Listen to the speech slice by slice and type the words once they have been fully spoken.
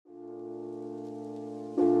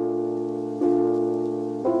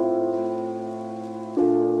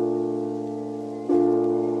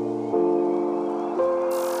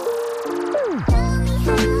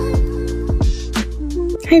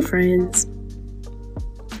Hey friends,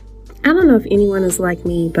 I don't know if anyone is like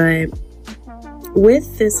me, but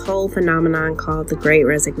with this whole phenomenon called the Great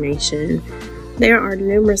Resignation, there are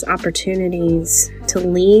numerous opportunities to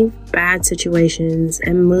leave bad situations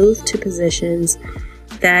and move to positions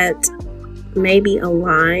that maybe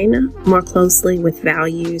align more closely with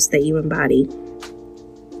values that you embody.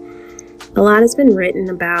 A lot has been written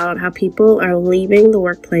about how people are leaving the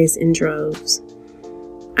workplace in droves.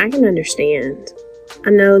 I can understand. I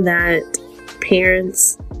know that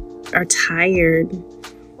parents are tired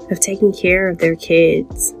of taking care of their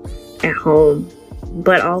kids at home,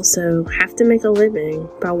 but also have to make a living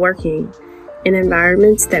by working in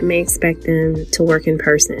environments that may expect them to work in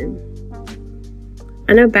person.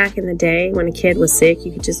 I know back in the day when a kid was sick,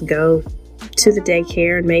 you could just go to the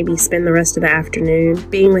daycare and maybe spend the rest of the afternoon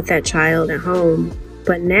being with that child at home.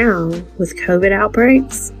 But now, with COVID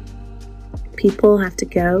outbreaks, people have to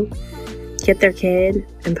go get their kid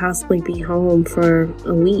and possibly be home for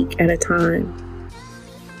a week at a time.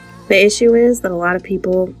 The issue is that a lot of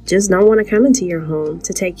people just don't want to come into your home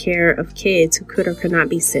to take care of kids who could or could not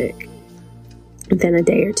be sick within a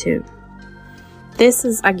day or two. This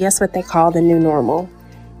is, I guess, what they call the new normal,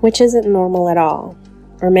 which isn't normal at all.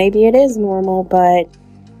 Or maybe it is normal, but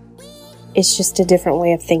it's just a different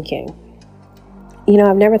way of thinking. You know,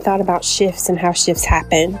 I've never thought about shifts and how shifts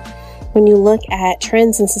happen. When you look at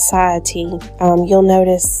trends in society, you'll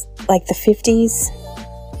notice like the 50s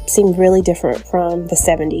seem really different from the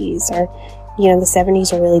 70s, or, the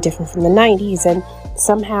 70s are really different from the 90s, and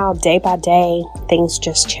somehow day by day, things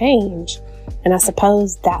just change. And I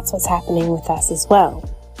suppose that's what's happening with us as well.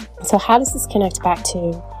 So how does this connect back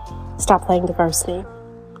to Stop Playing Diversity?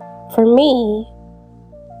 For me,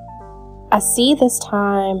 I see this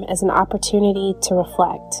time as an opportunity to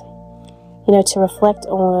reflect. To reflect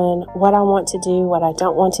on what I want to do, what I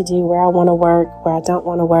don't want to do, where I want to work, where I don't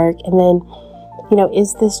want to work. And then,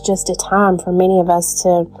 is this just a time for many of us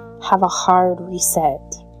to have a hard reset?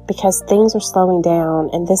 Because things are slowing down,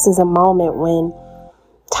 and this is a moment when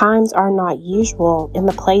times are not usual in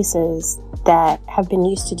the places that have been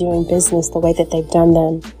used to doing business the way that they've done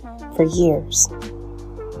them for years.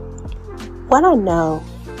 What I know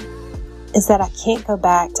is that I can't go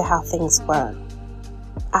back to how things were.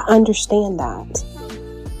 I understand that.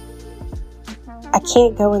 I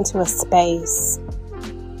can't go into a space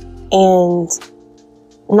and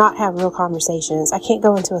not have real conversations. I can't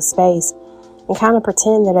go into a space and kind of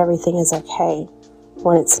pretend that everything is okay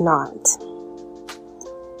when it's not.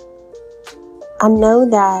 I know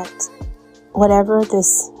that whatever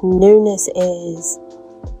this newness is,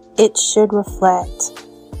 it should reflect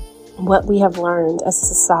what we have learned as a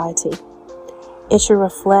society. It should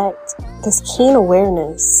reflect this keen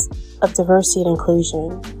awareness of diversity and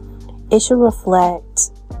inclusion. It should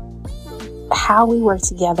reflect how we work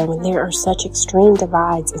together when there are such extreme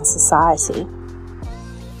divides in society.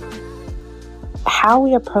 How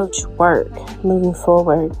we approach work moving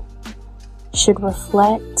forward should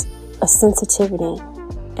reflect a sensitivity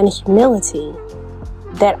and a humility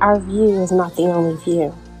that our view is not the only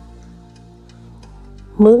view.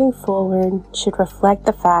 Moving forward should reflect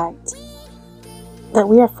the fact that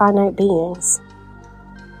we are finite beings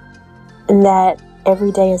and that every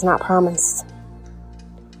day is not promised.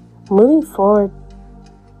 Moving forward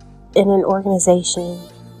in an organization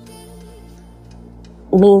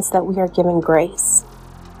means that we are given grace.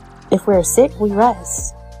 If we're sick, we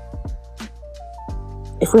rest.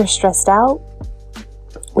 If we're stressed out,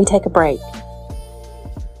 we take a break.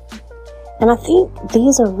 And I think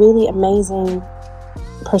these are really amazing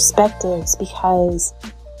perspectives because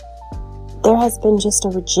there has been just a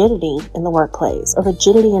rigidity in the workplace, a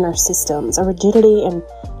rigidity in our systems, a rigidity in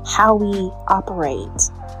how we operate.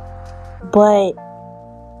 But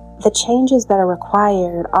the changes that are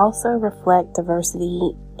required also reflect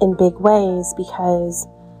diversity in big ways because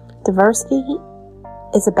diversity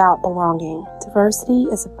is about belonging. Diversity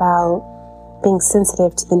is about being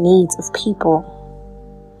sensitive to the needs of people.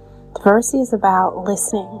 Diversity is about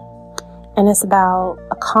listening, and it's about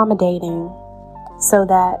accommodating so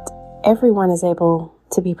that everyone is able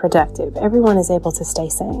to be productive. Everyone is able to stay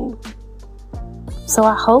sane. So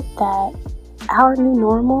I hope that our new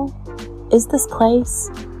normal is this place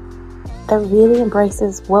that really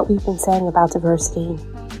embraces what we've been saying about diversity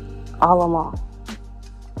all along.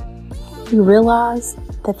 You realize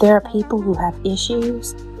that there are people who have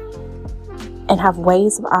issues and have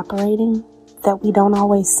ways of operating that we don't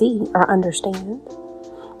always see or understand.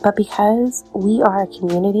 But because we are a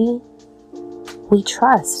community, we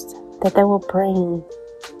trust that they will bring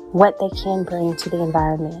what they can bring to the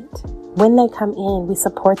environment. When they come in, we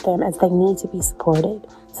support them as they need to be supported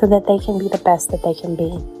so that they can be the best that they can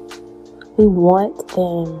be. We want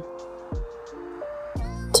them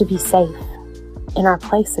to be safe in our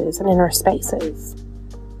places and in our spaces.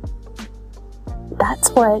 That's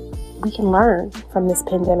what we can learn from this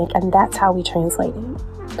pandemic, and that's how we translate it.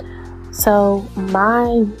 So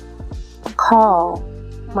my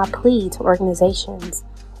plea to organizations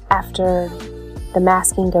after the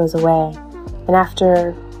masking goes away and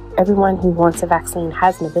after everyone who wants a vaccine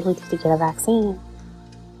has an ability to get a vaccine,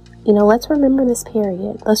 let's remember this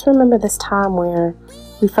period. Let's remember this time where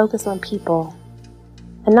we focus on people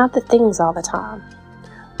and not the things all the time.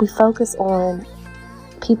 We focus on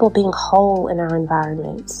people being whole in our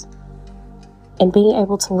environments and being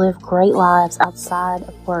able to live great lives outside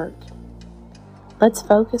of work. Let's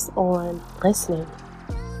focus on listening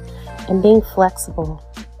and being flexible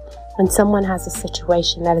when someone has a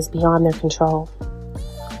situation that is beyond their control.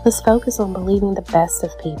 Let's focus on believing the best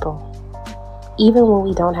of people, even when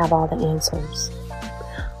we don't have all the answers.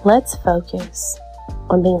 Let's focus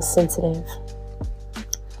on being sensitive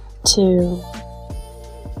to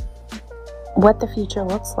what the future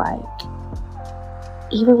looks like,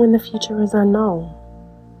 even when the future is unknown.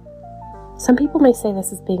 Some people may say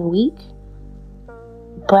this is being weak,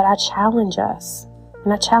 but I challenge us,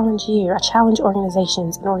 and I challenge you, I challenge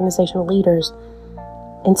organizations and organizational leaders,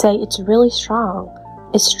 and say it's really strong.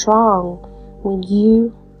 It's strong when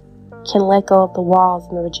you can let go of the walls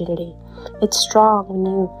and the rigidity. It's strong when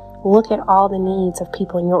you look at all the needs of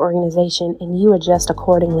people in your organization and you adjust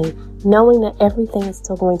accordingly, knowing that everything is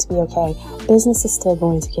still going to be okay. Business is still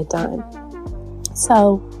going to get done.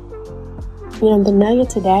 So, the nugget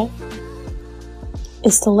today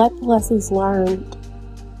is to let the lessons learned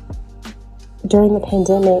during the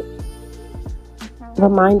pandemic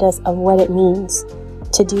remind us of what it means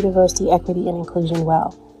to do diversity, equity, and inclusion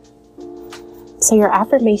well. So your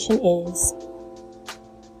affirmation is,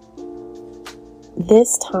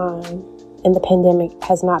 this time in the pandemic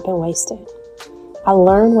has not been wasted. I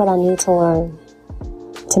learned what I need to learn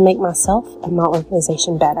to make myself and my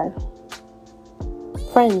organization better.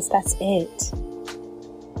 Friends, that's it.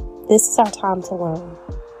 This is our time to learn,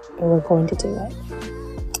 and we're going to do it.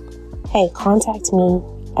 Hey, contact me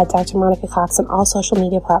at Dr. Monica Cox on all social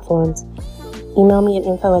media platforms. Email me at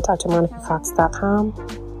info@drmonicacox.com.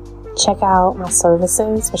 Check out my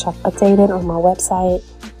services, which I've updated on my website,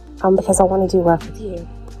 because I want to do work with you.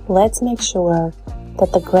 Let's make sure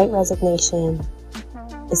that the Great Resignation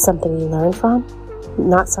is something we learn from,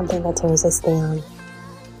 not something that tears us down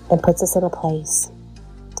and puts us in a place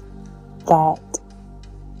that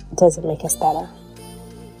doesn't make us better.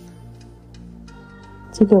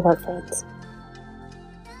 Do good work, friends.